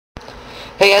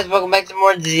Hey guys, welcome back to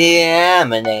more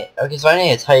Dominate. Okay, so I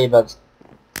need to tell you about...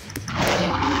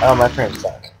 Oh, my frames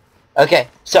suck. Okay,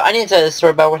 so I need to tell you a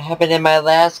story about what happened in my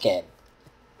last game.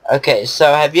 Okay,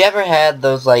 so have you ever had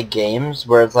those, like, games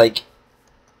where it's, like,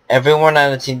 everyone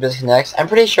on the team disconnects? I'm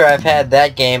pretty sure I've had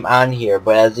that game on here,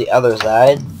 but as the other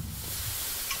side.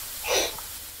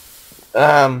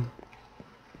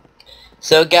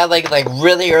 So it got, like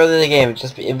really early in the game.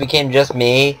 It became just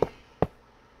me.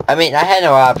 I mean, I had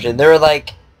no option. There were,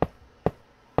 like...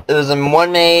 It was in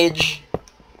one mage.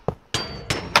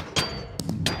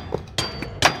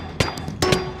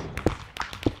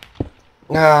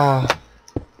 Okay,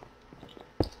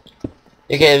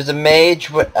 it was a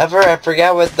mage, whatever, I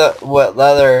forgot what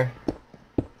leather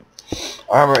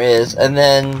armor is, and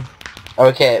then,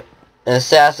 okay, an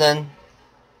assassin,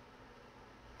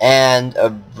 and a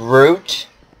brute,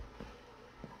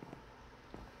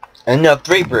 and no,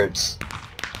 3 brutes.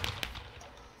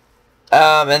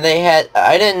 And they had,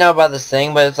 I didn't know about this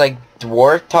thing, but it's like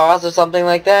dwarf toss or something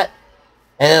like that,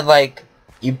 and then like,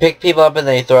 you pick people up and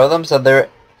then you throw them, so they're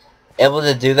able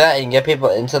to do that and get people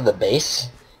into the base,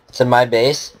 to my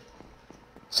base.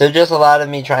 So just a lot of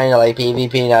me trying to like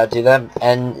PvP and outdo them,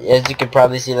 and as you could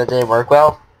probably see that didn't work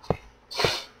well.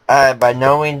 By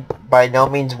no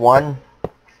means won.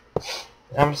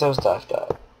 I'm so stuffed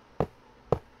up.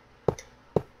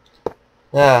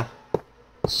 Yeah.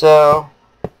 So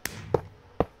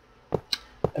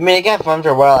I mean, it got fun for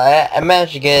a while. I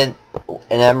managed to get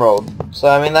an emerald, so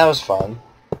I mean that was fun.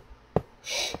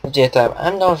 But yeah, time.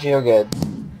 I don't feel good.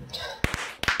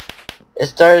 It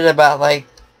started about like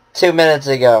 2 minutes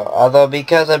ago. Although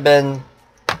because I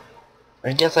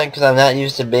guess because I'm not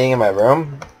used to being in my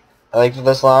room, like for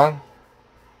this long.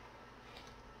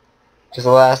 Because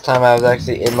the last time I was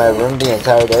actually in my room the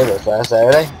entire day was last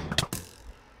Saturday.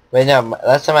 Wait, no,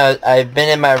 last time I've been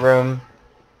in my room.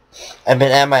 I've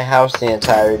been at my house the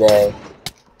entire day.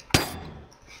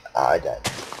 Oh, I died.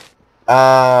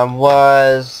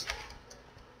 Was...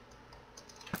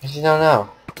 You don't know.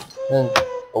 It's been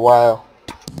a while.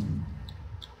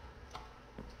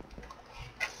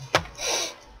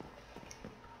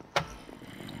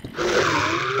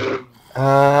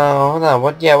 Hold on.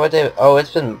 What day? Oh,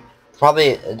 it's been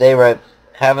probably a day where I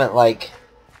haven't, like...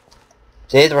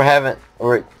 Days where I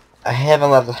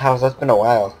haven't left the house. That's been a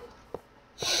while.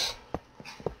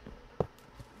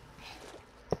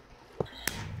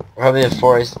 Probably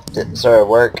before I started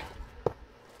work.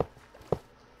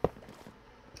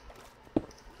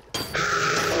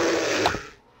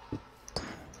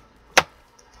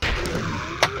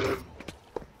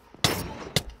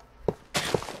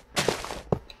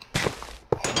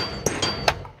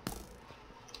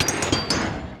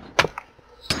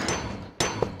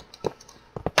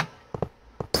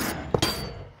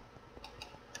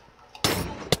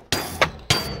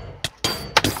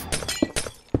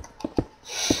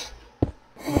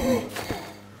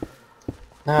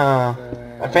 No,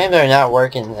 my frames are not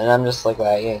working, and I'm just like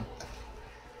lagging.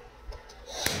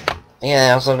 Yeah,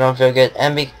 I also don't feel good.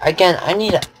 And again,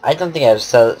 I don't think I've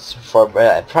said this before,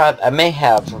 but I may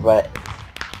have, but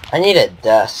I need a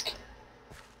desk,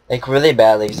 like really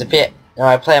badly. Cause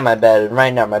I play on my bed, and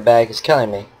right now my back is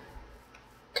killing me.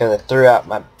 Cause I threw out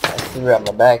my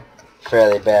back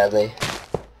fairly badly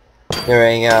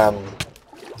during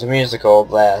the musical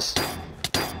blast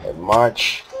in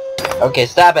March. Okay,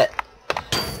 stop it.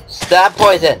 Stop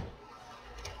poison!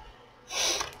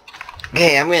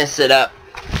 Okay, I'm gonna sit up.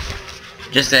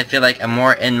 Just 'cause I feel like I'm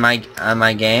more on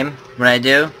my game when I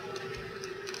do.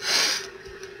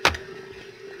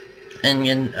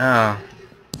 And I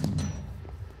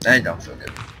don't feel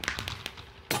good.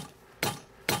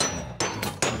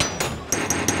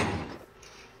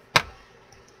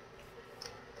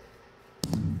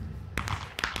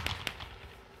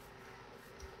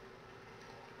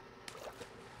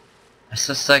 I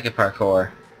still suck at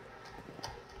parkour.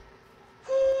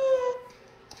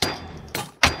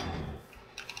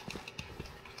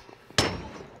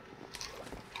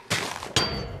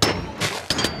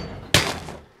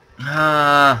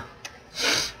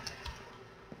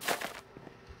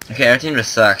 Okay, our team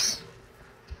just sucks.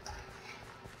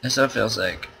 I still feel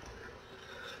sick.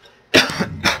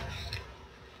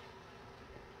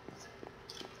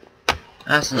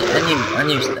 Honestly,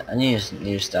 I need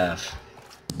new stuff.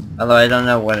 Although I don't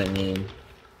know what I need.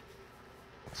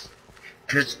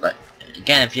 Cause, like,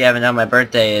 again, if you haven't known, my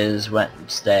birthday is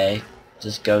Wednesday.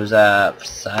 Just goes up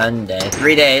Sunday.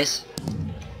 3 days.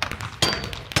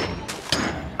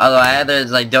 Although I either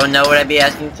like don't know what I'd be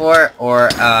asking for, or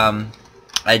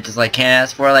I just like can't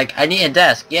ask for, like, I need a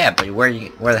desk. Yeah, but where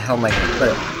the hell am I gonna put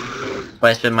it?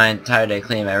 But I spend my entire day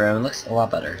cleaning my room. It looks a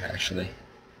lot better, actually.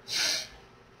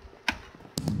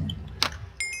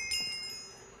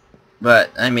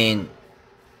 But, I mean...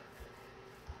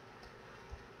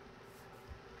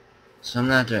 So I'm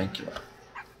not doing too well.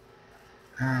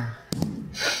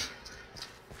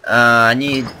 I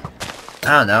need...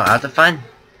 I don't know, out to find...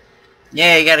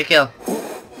 Yeah, you got a kill.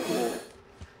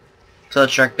 Kill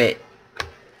shark bait.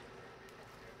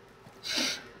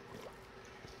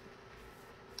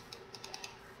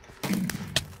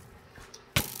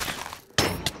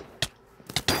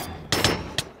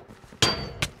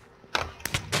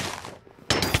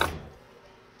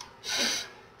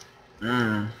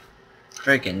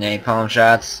 Freaking napalm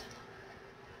shots.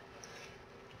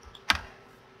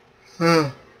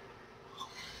 I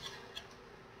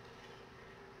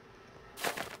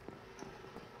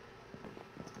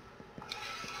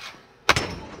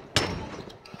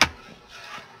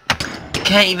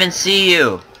can't even see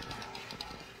you.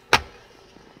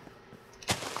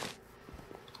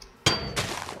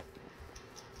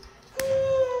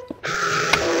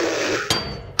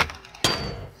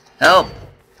 Help!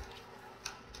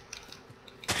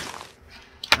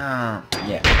 Oh,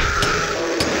 yeah.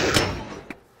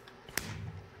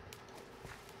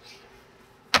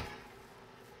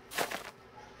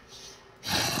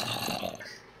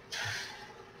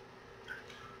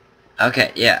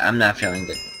 Okay, yeah, I'm not feeling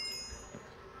good.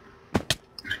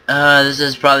 This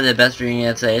is probably the best reading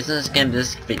I'd say. Isn't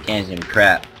this game's gonna be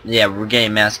crap? Yeah, we're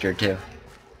getting massacred too.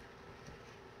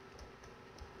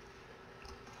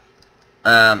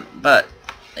 But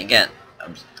again,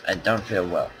 I don't feel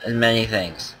well in many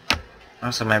things.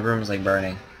 Also, my room's like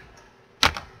burning.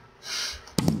 I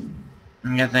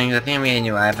think I'm getting a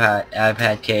new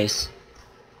iPad case.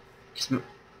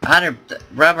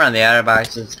 Rubber on the outer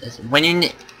box is when you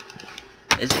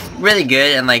it's really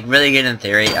good and like really good in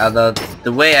theory. Although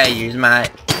the way I use my,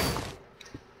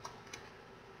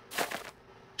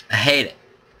 I hate it.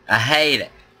 I hate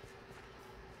it.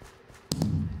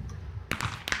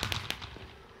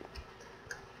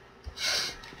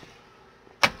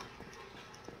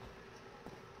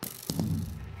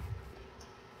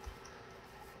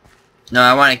 No,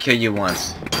 I want to kill you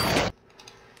once.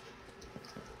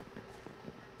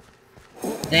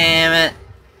 Damn it.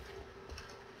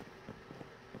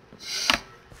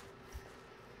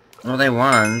 Well, they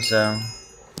won, so...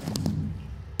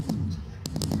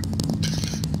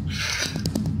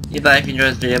 If you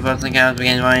enjoyed this video, post in the comments, we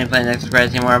can join and play next subscribe,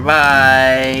 see more.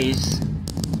 Bye.